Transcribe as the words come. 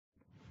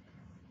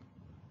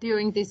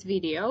During this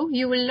video,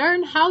 you will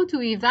learn how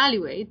to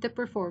evaluate the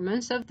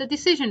performance of the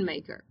decision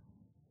maker.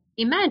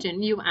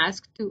 Imagine you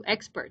ask two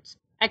experts,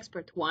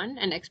 Expert 1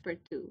 and Expert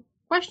 2,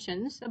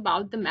 questions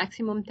about the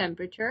maximum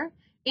temperature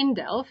in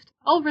Delft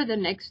over the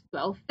next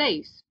 12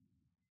 days.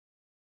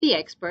 The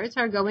experts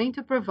are going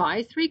to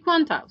provide three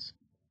quantiles,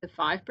 the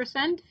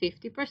 5%,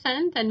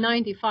 50%, and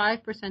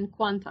 95%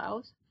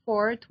 quantiles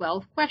for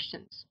 12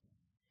 questions.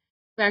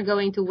 We are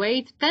going to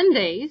wait 10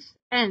 days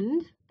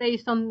and,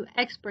 based on the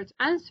experts'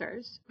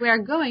 answers, we are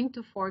going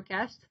to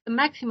forecast the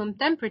maximum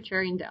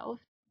temperature in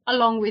Delft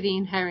along with the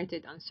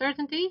inherited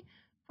uncertainty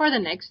for the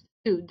next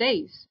 2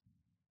 days.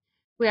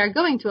 We are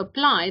going to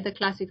apply the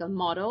classical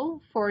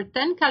model for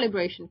 10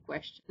 calibration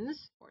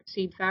questions for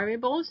seed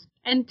variables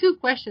and 2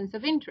 questions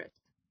of interest.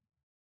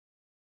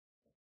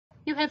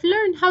 You have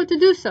learned how to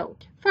do so.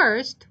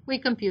 First, we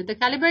compute the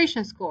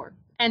calibration score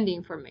and the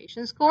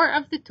information score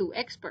of the 2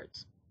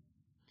 experts.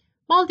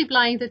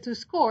 Multiplying the 2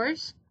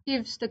 scores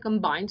gives the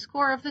combined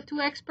score of the 2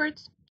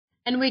 experts,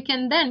 and we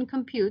can then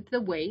compute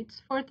the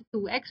weights for the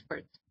 2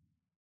 experts,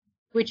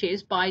 which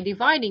is by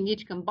dividing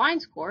each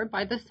combined score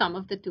by the sum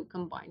of the 2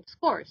 combined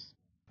scores.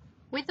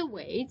 With the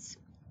weights,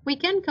 we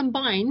can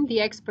combine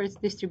the experts'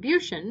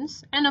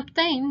 distributions and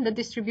obtain the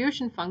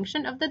distribution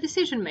function of the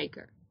decision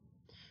maker.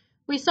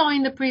 We saw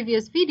in the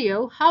previous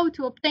video how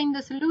to obtain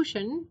the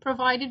solution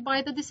provided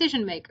by the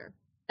decision maker.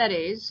 That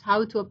is,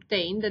 how to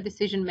obtain the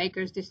decision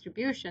maker's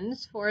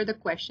distributions for the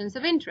questions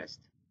of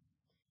interest.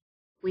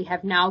 We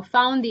have now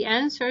found the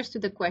answers to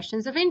the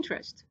questions of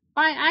interest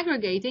by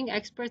aggregating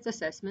experts'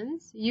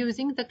 assessments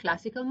using the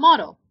classical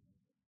model.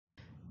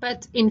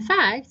 But in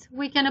fact,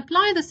 we can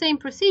apply the same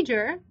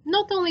procedure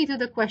not only to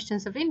the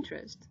questions of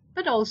interest,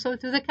 but also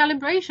to the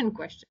calibration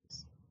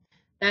questions.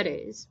 That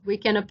is, we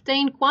can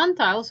obtain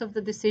quantiles of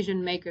the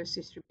decision maker's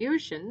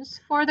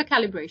distributions for the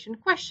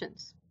calibration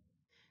questions,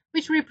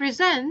 which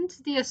represent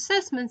the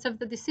assessments of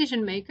the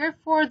decision maker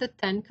for the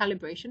 10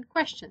 calibration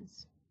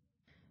questions.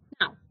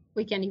 Now,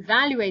 we can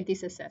evaluate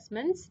these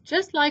assessments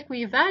just like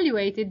we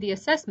evaluated the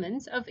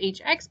assessments of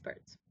each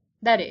expert.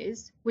 That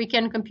is, we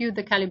can compute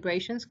the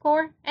calibration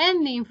score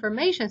and the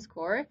information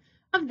score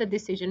of the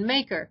decision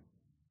maker,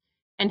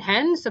 and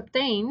hence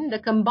obtain the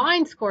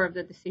combined score of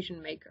the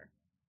decision maker.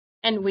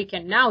 And we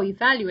can now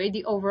evaluate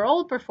the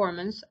overall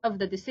performance of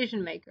the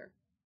decision maker.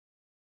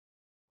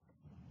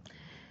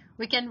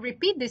 We can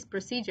repeat this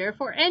procedure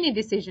for any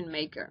decision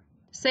maker,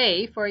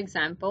 say, for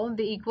example,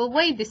 the equal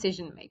weight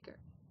decision maker.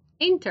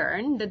 In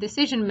turn, the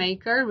decision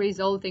maker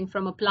resulting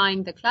from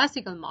applying the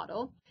classical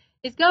model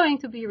is going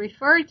to be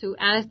referred to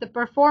as the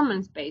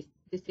performance-based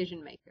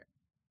decision maker.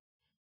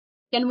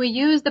 Can we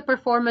use the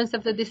performance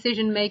of the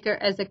decision maker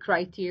as a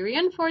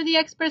criterion for the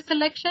expert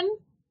selection?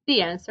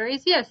 The answer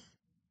is yes.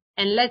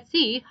 And let's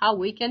see how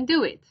we can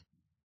do it.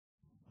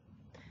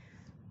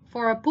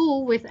 For a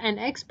pool with n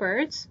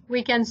experts,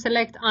 we can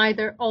select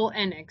either all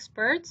n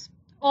experts,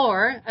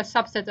 or a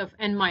subset of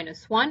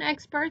n-1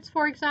 experts,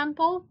 for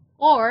example,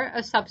 or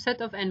a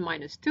subset of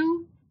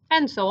n-2,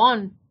 and so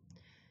on.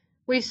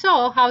 We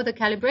saw how the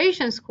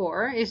calibration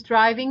score is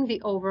driving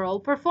the overall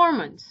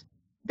performance.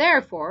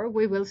 Therefore,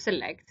 we will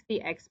select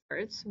the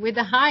experts with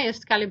the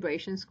highest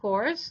calibration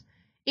scores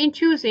in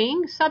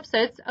choosing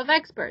subsets of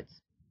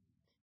experts.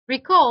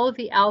 Recall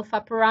the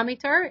alpha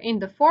parameter in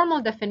the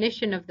formal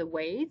definition of the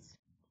weights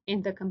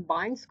in the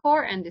combined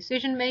score and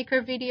decision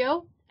maker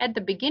video at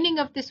the beginning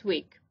of this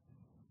week.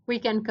 We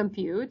can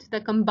compute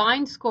the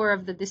combined score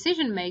of the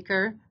decision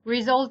maker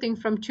resulting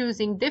from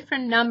choosing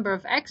different number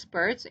of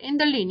experts in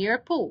the linear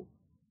pool.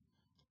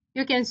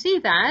 You can see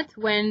that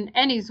when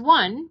n is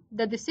 1,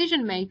 the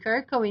decision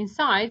maker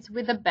coincides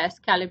with the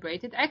best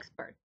calibrated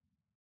expert.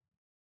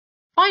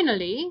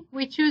 Finally,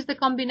 we choose the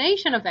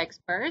combination of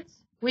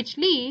experts, which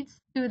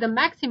leads to the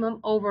maximum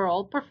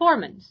overall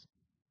performance.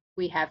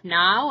 We have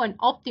now an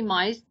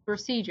optimized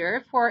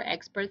procedure for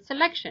expert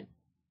selection.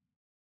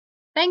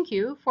 Thank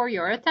you for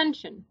your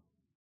attention.